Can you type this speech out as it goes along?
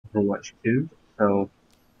Overwatch 2. So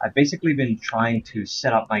I've basically been trying to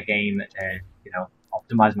set up my game and, you know,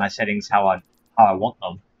 optimize my settings how I want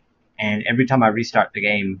them. And every time I restart the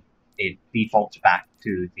game, it defaults back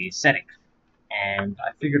to the settings. And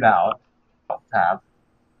I figured out that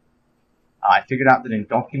in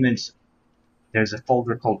Documents there's a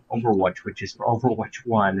folder called Overwatch, which is for Overwatch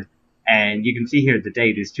 1, and you can see here the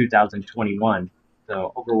date is 2021.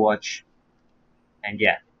 So Overwatch, and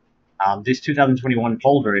yeah, this 2021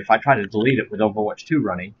 folder, if I try to delete it with Overwatch 2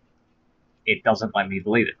 running, it doesn't let me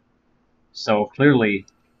delete it. So clearly,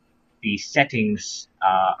 the settings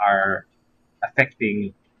are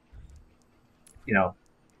affecting, you know,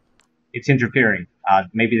 it's interfering.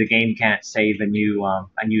 Maybe the game can't save a new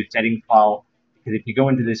setting file, because if you go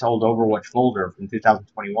into this old Overwatch folder from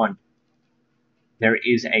 2021, there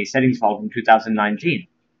is a settings file from 2019,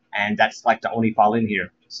 and that's like the only file in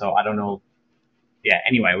here. So I don't know. Yeah.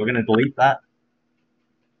 Anyway, we're gonna delete that.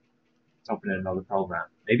 Let's open in another program.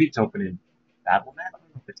 Maybe it's open in Battle.net. I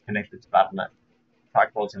don't know if it's connected to Battle.net. Try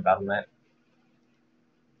closing Battle.net,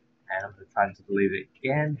 and I'm gonna try to delete it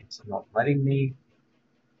again. It's not letting me.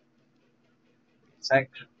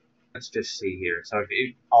 Let's just see here. So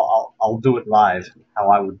I'll do it live, how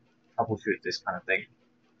I would troubleshoot this kind of thing.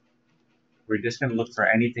 We're just going to look for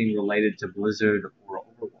anything related to Blizzard or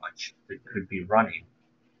Overwatch that could be running.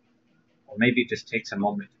 Or maybe it just takes a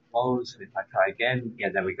moment to close. If I try again, yeah,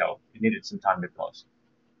 there we go. It needed some time to close.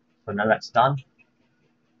 So now that's done.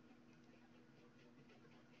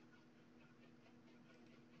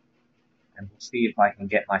 And we'll see if I can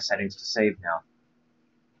get my settings to save now.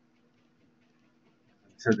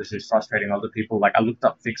 Sure, this is frustrating other people. Like, I looked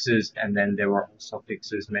up fixes, and then there were also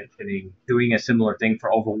fixes mentioning doing a similar thing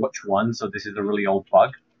for Overwatch 1, so this is a really old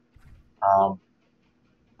bug.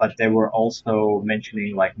 But they were also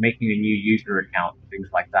mentioning, like, making a new user account, things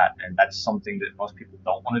like that, and that's something that most people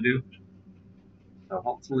don't want to do. So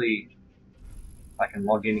hopefully, if I can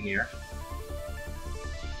log in here,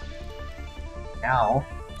 now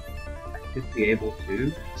I should be able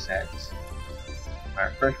to set my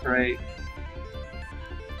refresh rate,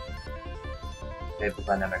 Stable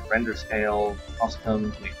dynamic render scale,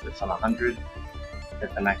 custom, make this on 100,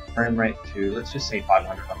 set the max frame rate to, let's just say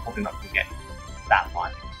 500. I'm probably not going to get that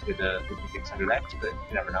much with a 5600X, but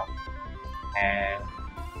you never know. And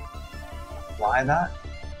apply that.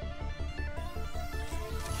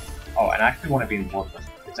 Oh, and I actually want to be in Mortar,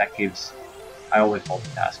 because that gives, I always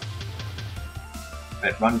multitask.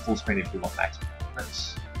 But run full screen if you want maximum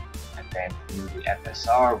performance. And then do the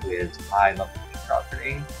FSR with high level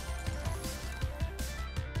sharpening.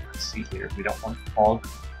 See here, we don't want fog.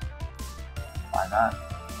 Apply that.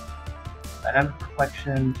 Dynamic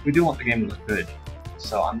reflection, we do want the game to look good.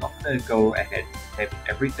 So I'm not going to go ahead and save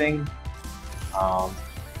everything.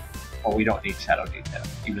 But we don't need shadow detail,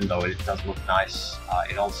 even though it does look nice.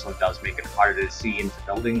 It also does make it harder to see into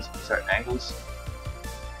buildings from certain angles.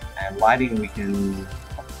 And lighting we can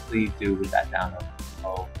probably do with that down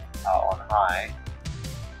on high.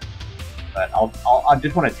 But I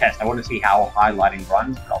just want to test. I want to see how high lighting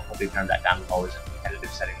runs, but I'll probably turn that down low as a competitive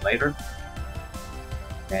setting later.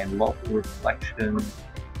 Then local reflection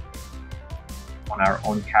on our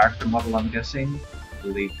own character model, I'm guessing.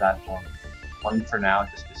 We'll leave that on 1 for now,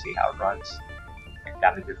 just to see how it runs. And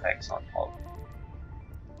damage effects on low.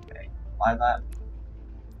 Okay, apply that.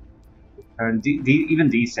 We'll turn even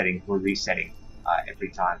these settings we're resetting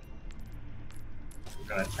every time.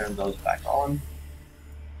 We're going to turn those back on.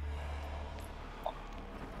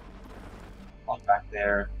 Back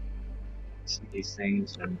there, see these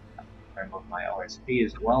things, and turn on my OSP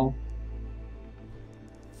as well.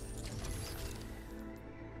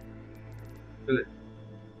 Good.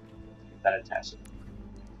 Give that a test.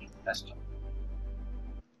 Desktop.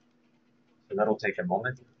 So that'll take a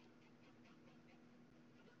moment.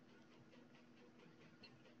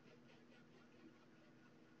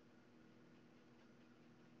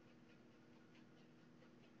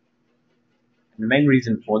 The main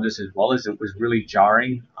reason for this as well is it was really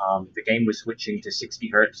jarring. The game was switching to 60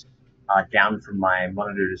 Hz down from my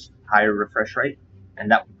monitor's higher refresh rate, and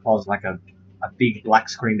that would cause like a big black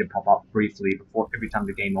screen to pop up briefly before every time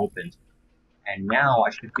the game opened. And now I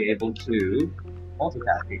should be able to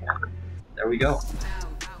multitask again. There we go.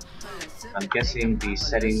 I'm guessing the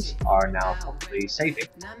settings are now properly saving.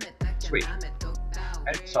 Sweet.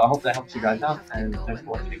 Okay, so I hope that helps you guys out, and thanks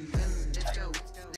for watching.